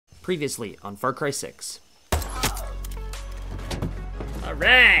Previously on Far Cry 6.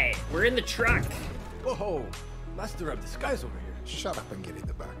 Alright, we're in the truck. Whoa, master of disguise over here. Shut up and get in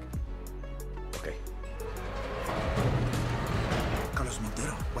the back. Okay. Carlos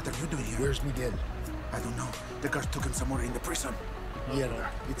Montero, what are you doing here? Where's Miguel? I don't know. The guards took him somewhere in the prison. Mierda,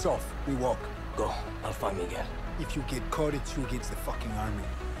 it's off. We walk. Go, I'll find Miguel. If you get caught, it's you against the fucking army.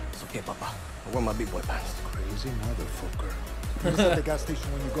 It's okay, Papa. I wear my big boy pants. Crazy motherfucker. He's at the gas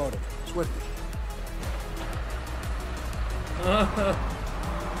station when you got him. Suerte.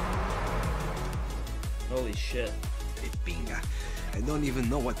 Holy shit. Pinga. I don't even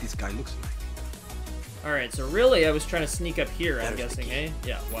know what this guy looks like. Alright, so really I was trying to sneak up here, I'm There's the guessing, key. eh?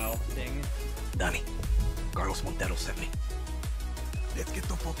 Yeah, wow, thing. Danny, Carlos Montero sent me. Let's get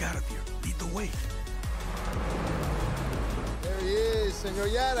the fuck out of here. Lead the way. There he is, Senor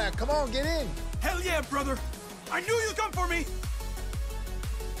Yara. Come on, get in. Hell yeah, brother! I knew you'd come for me!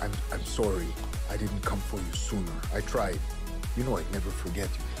 I'm sorry. I didn't come for you sooner. I tried. You know I'd never forget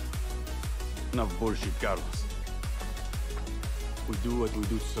you. Enough bullshit, Carlos. We do what we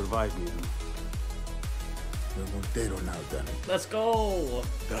do to survive, you know. You're Montero now, Danny. Let's go!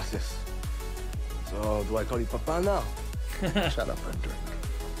 Gracias. So, do I call you Papa now? Shut up and drink.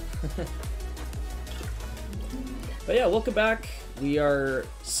 But yeah, welcome back. We are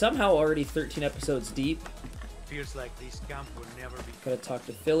somehow already 13 episodes deep. Feels like this camp will never be. Gotta talk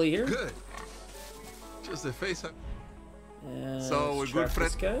to Philly here. Good. Just the face up. And So we're let's good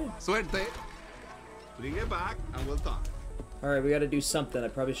track this friends. guy. Suerte. Bring it back and we'll talk. Alright, we gotta do something. I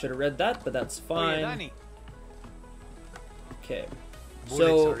probably should have read that, but that's fine. Danny. Okay. Bullets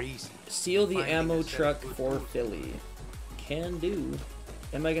So, are easy. steal the Finding ammo a set truck of good for bullets. Philly. Can do.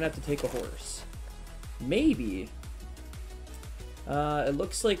 Am I gonna have to take a horse? Maybe. It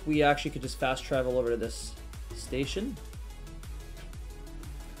looks like we actually could just fast travel over to this station.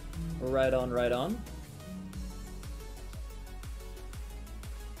 Right on, right on.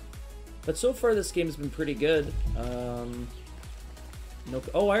 But so far this game has been pretty good. No,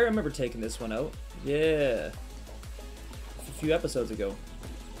 oh, I remember taking this one out. Yeah. A few episodes ago.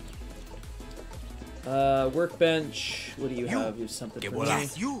 Workbench. What do you have? You have something for me?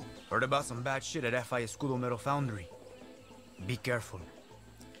 Yes, you! Heard about some bad shit at FI Escudo Metal Foundry. Be careful.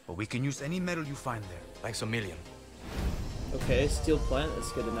 But we can use any metal you find there. Thanks a million. Okay, steel plant.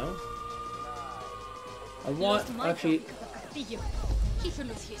 That's good to know. I want, actually,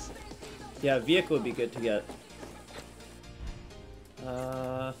 yeah, vehicle would be good to get.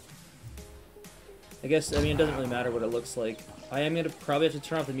 I guess, I mean, it doesn't really matter what it looks like. I am gonna probably have to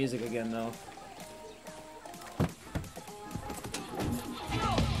turn off the music again, though.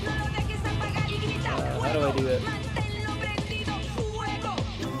 How do I do it?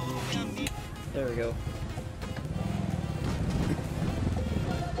 There we go.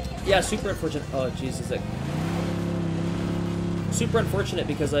 Yeah, super unfortunate. Oh, Jesus. Super unfortunate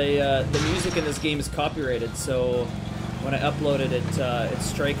because the music in this game is copyrighted, so when I upload it, it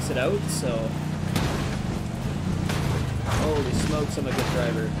strikes it out, so... Holy smokes, I'm a good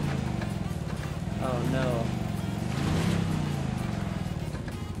driver. Oh, no.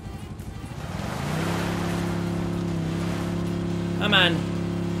 Come on.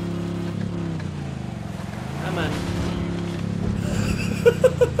 Come on.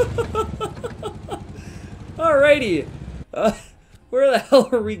 Alrighty. Where the hell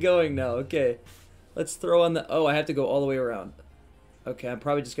are we going now? Okay. Let's throw on the... Oh, I have to go all the way around. Okay, I'm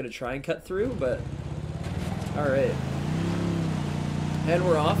probably just going to try and cut through, but... Alright. And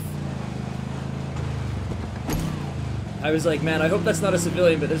we're off. I was like, man, I hope that's not a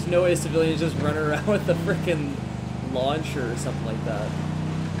civilian, but there's no way a civilian just run around with a frickin' launcher or something like that.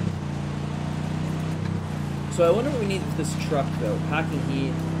 So I wonder what we need with this truck, though. Packing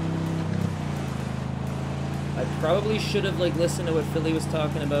heat. I probably should have, like, listened to what Philly was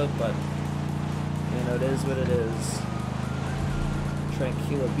talking about, but, you know, it is what it is.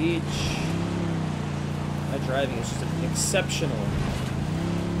 Tranquila Beach. My driving is just exceptional.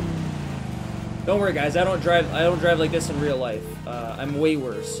 Don't worry, guys. I don't drive like this in real life. I'm way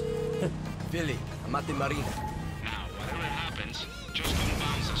worse. Billy, I'm at the marina. Now, whatever happens, just don't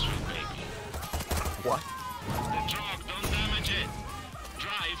bounce us, sweet baby. What? The truck, don't damage it.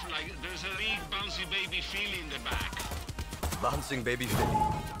 Drive like there's a big bouncy baby Philly in the back. Bouncing baby Philly.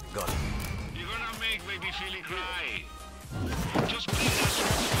 Got it. You're gonna make baby Philly cry. Just clean that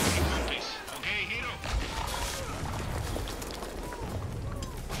truck for me, compis. Okay, hero?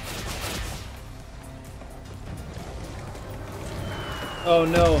 Oh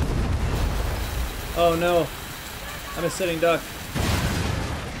no. Oh no. I'm a sitting duck.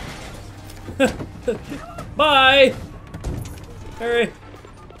 Bye! Hurry!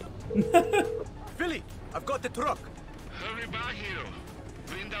 Philly, I've got the truck. Hurry back, hero.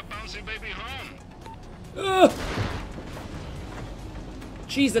 Bring that bouncy baby home. Ugh.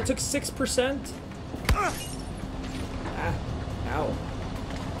 Jeez, that took 6%. Ah. Ow.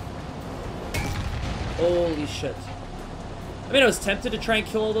 Holy shit. I mean, I was tempted to try and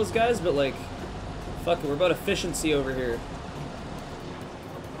kill all those guys, but like, fuck it, we're about efficiency over here.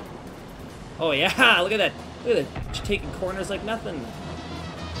 Oh yeah, look at that. Look at that, taking corners like nothing.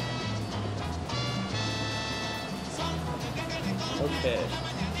 Okay.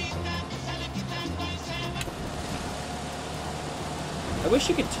 I wish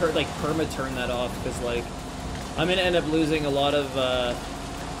you could turn, like, perma-turn that off, because, like, I'm gonna end up losing a lot of,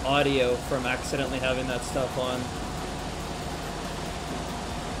 audio from accidentally having that stuff on.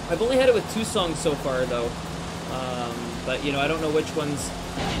 I've only had it with 2 songs so far, though. But, you know, I don't know which ones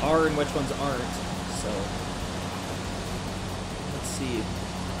are and which ones aren't, so... Let's see.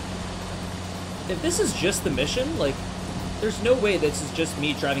 If this is just the mission, like, there's no way this is just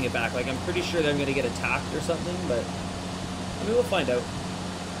me driving it back. Like, I'm pretty sure that I'm gonna get attacked or something, but... I mean, we'll find out.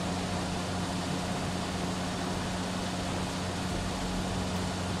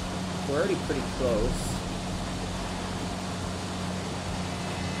 We're already pretty close.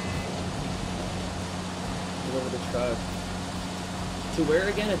 Over the truck. To where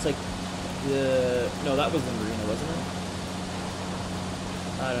again? It's like the... No, that was the marina, wasn't it?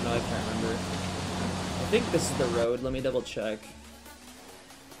 I don't know, I can't remember. I think this is the road. Let me double check.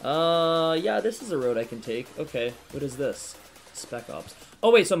 Yeah, this is a road I can take. Okay, what is this? Spec Ops.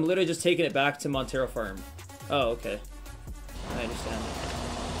 Oh wait, so I'm literally just taking it back to Montero Farm. Oh, okay. I understand.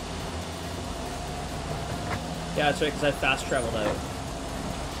 Yeah, that's right, because I fast traveled out.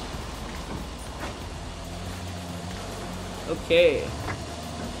 Okay.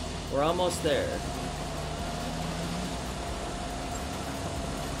 We're almost there.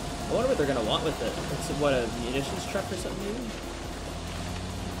 I wonder what they're gonna want with it. It's what, a munitions truck or something maybe?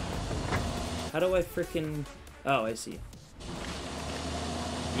 How do I freaking... Oh, I see.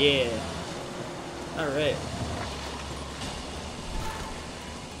 Yeah. Alright.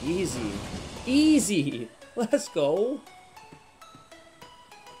 Easy. Easy! Let's go!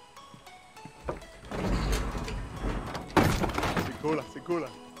 Sikula.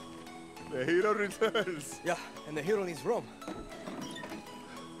 The hero returns. Yeah, and the hero needs room.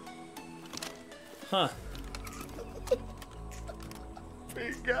 Huh.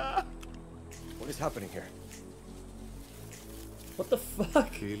 Pika. What is happening here? What the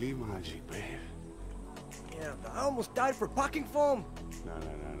fuck? Really magic, babe. Yeah, I almost died for packing foam. No.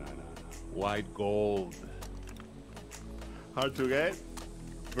 White gold. Hard to get.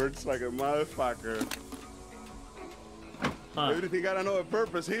 Burns like a motherfucker. Huh. Everything got another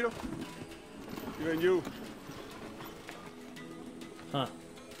purpose, hero. Even you. Huh.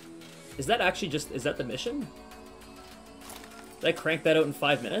 Is that actually just... Is that the mission? Did I crank that out in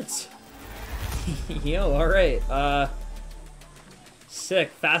 5 minutes? Yo, alright.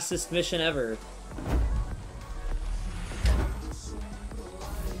 Sick. Fastest mission ever.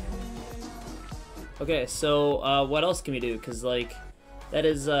 Okay, so, what else can we do? Because, like, that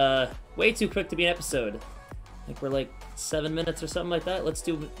is, way too quick to be an episode. I think we're, like, 7 minutes or something like that. Let's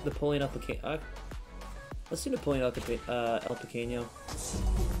do Napoleon El Pequeno. Let's do Napoleon El Pequeno.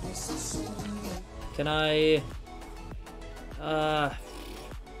 Can I...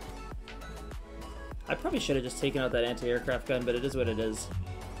 I probably should have just taken out that anti-aircraft gun, but it is what it is.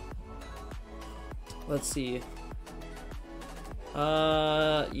 Let's see.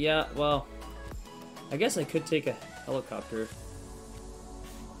 Yeah, well... I guess I could take a helicopter.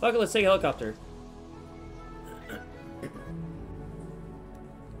 Fuck it, let's take a helicopter.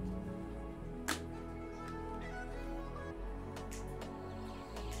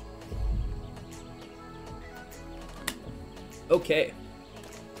 Okay.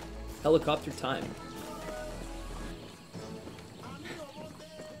 Helicopter time.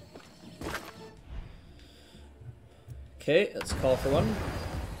 Okay, let's call for one.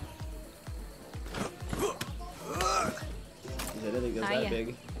 I didn't think it was that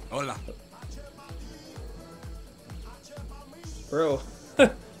big. Hola. Bro.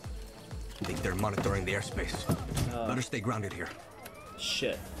 I think they're monitoring the airspace. Better stay grounded here.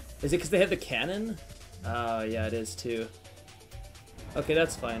 Shit. Is it because they have the cannon? Oh, yeah, it is too. Okay,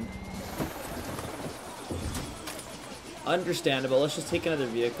 that's fine. Understandable. Let's just take another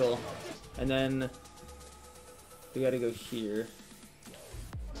vehicle. And then we gotta go here.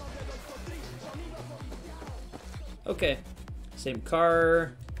 Okay. Same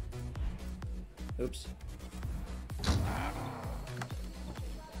car. Oops.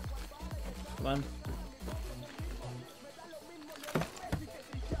 Come on.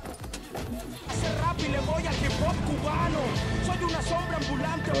 voy al hip hop cubano. Soy una sombra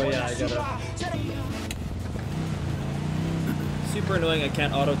ambulante Oh por yeah, la I got ciudad. it. Super annoying I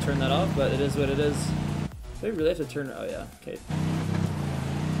can't auto turn that off, but it is what it is. Do we really have to turn it? Oh yeah, okay.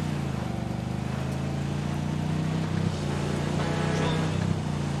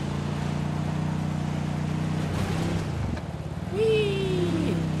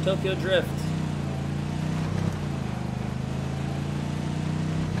 Whee! Tokyo Drift.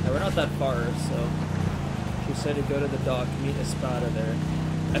 Yeah, we're not that far, so she said to go to the dock, meet Espada there.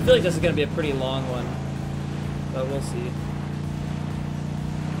 I feel like this is gonna be a pretty long one, but we'll see.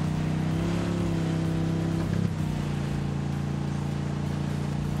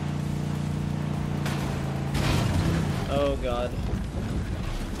 Oh god.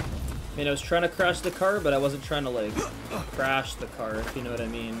 I mean, I was trying to crash the car, but I wasn't trying to, like, crash the car, if you know what I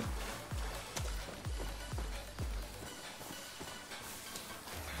mean.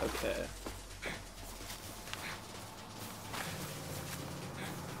 Okay.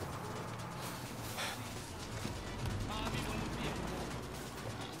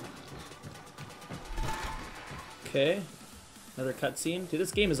 Okay. Another cutscene. Dude,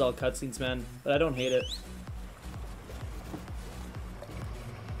 this game is all cutscenes, man, but I don't hate it.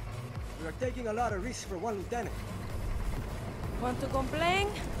 We are taking a lot of risks for one lieutenant. Want to complain?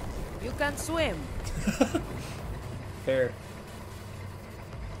 You can swim. Fair.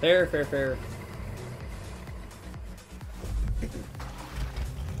 Fair, fair, fair.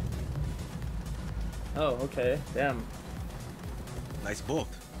 Oh, okay. Damn. Nice boat.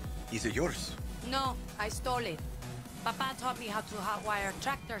 Is it yours? No, I stole it. Papa taught me how to hotwire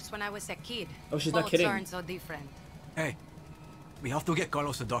tractors when I was a kid. Oh, she's not Boats kidding. aren't so different. Hey, we have to get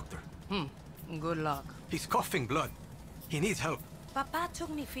Carlos a doctor. Good luck. He's coughing blood. He needs help. Papa took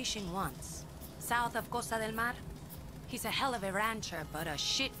me fishing once, south of Costa del Mar. He's a hell of a rancher, but a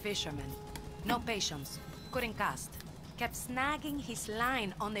shit fisherman. No patience. Couldn't cast. Kept snagging his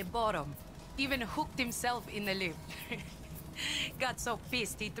line on the bottom. Even hooked himself in the lip. Got so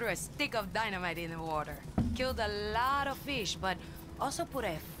pissed he threw a stick of dynamite in the water. Killed a lot of fish, but also put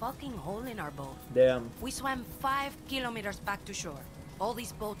a fucking hole in our boat. Damn. We swam 5 kilometers back to shore. All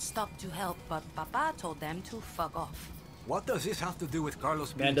these boats stopped to help, but Papa told them to fuck off. What does this have to do with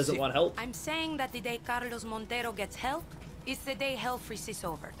Carlos being Man doesn't sick? want help. I'm saying that the day Carlos Montero gets help is the day hell freezes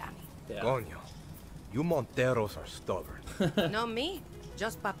over, Danny. Yeah. Coño. You Monteros are stubborn. Not me,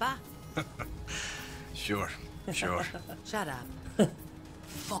 just Papa. Sure, sure. Shut up.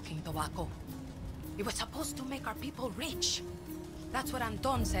 Fucking tobacco. It was supposed to make our people rich. That's what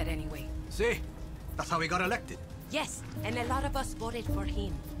Anton said anyway. See? That's how he got elected. Yes, and a lot of us voted for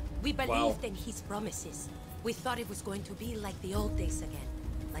him. We believed Wow. in his promises. We thought it was going to be like the old days again.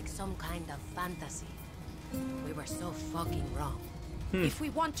 Like some kind of fantasy. We were so fucking wrong. If we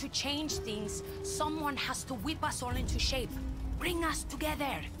want to change things, someone has to whip us all into shape. Bring us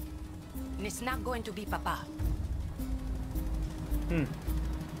together. And it's not going to be Papa.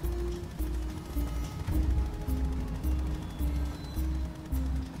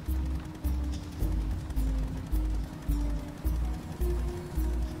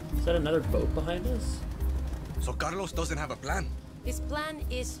 Is that another boat behind us? So Carlos doesn't have a plan? His plan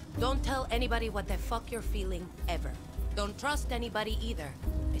is don't tell anybody what the fuck you're feeling, ever. Don't trust anybody either,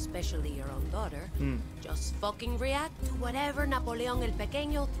 especially your own daughter. Just fucking react to whatever Napoleon El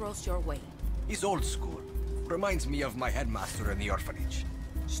Pequeno throws your way. He's old school. Reminds me of my headmaster in the orphanage.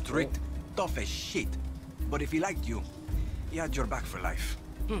 Strict, tough as shit. But if he liked you, he had your back for life.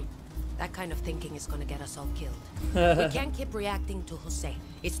 That kind of thinking is gonna get us all killed. We can't keep reacting to Jose.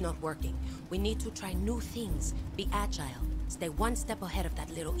 It's not working. We need to try new things. Be agile. Stay one step ahead of that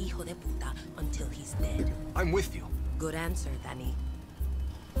little hijo de puta until he's dead. I'm with you. Good answer, Danny.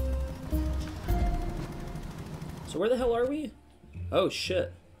 So where the hell are we? Oh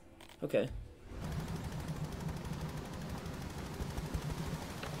shit. Okay.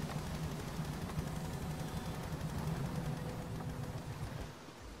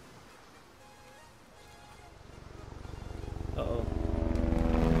 Uh-oh.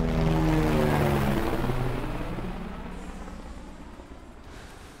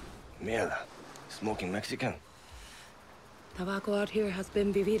 Mierda. Smoking Mexican? Tobacco out here has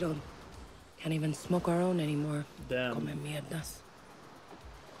been vivido. Can't even smoke our own anymore. Damn. Come mierdas.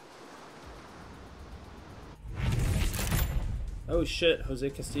 Oh shit, Jose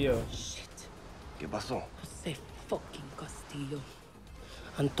Castillo. Shit. ¿Qué pasó? Jose fucking Castillo.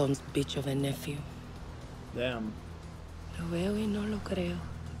 Anton's bitch of a nephew. Damn. Lo veo y no lo creo.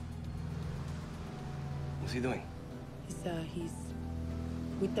 What's he doing? He's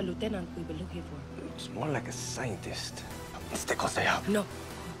with the lieutenant we were looking for. Looks more like a scientist. Este cosea. No.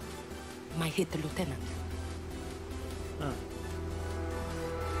 Might hit the lieutenant.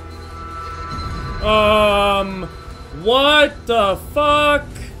 What the fuck?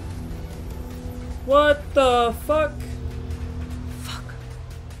 What the fuck? Fuck.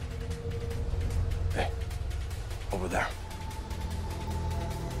 Hey, over there.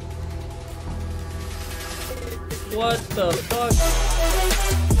 What the fuck?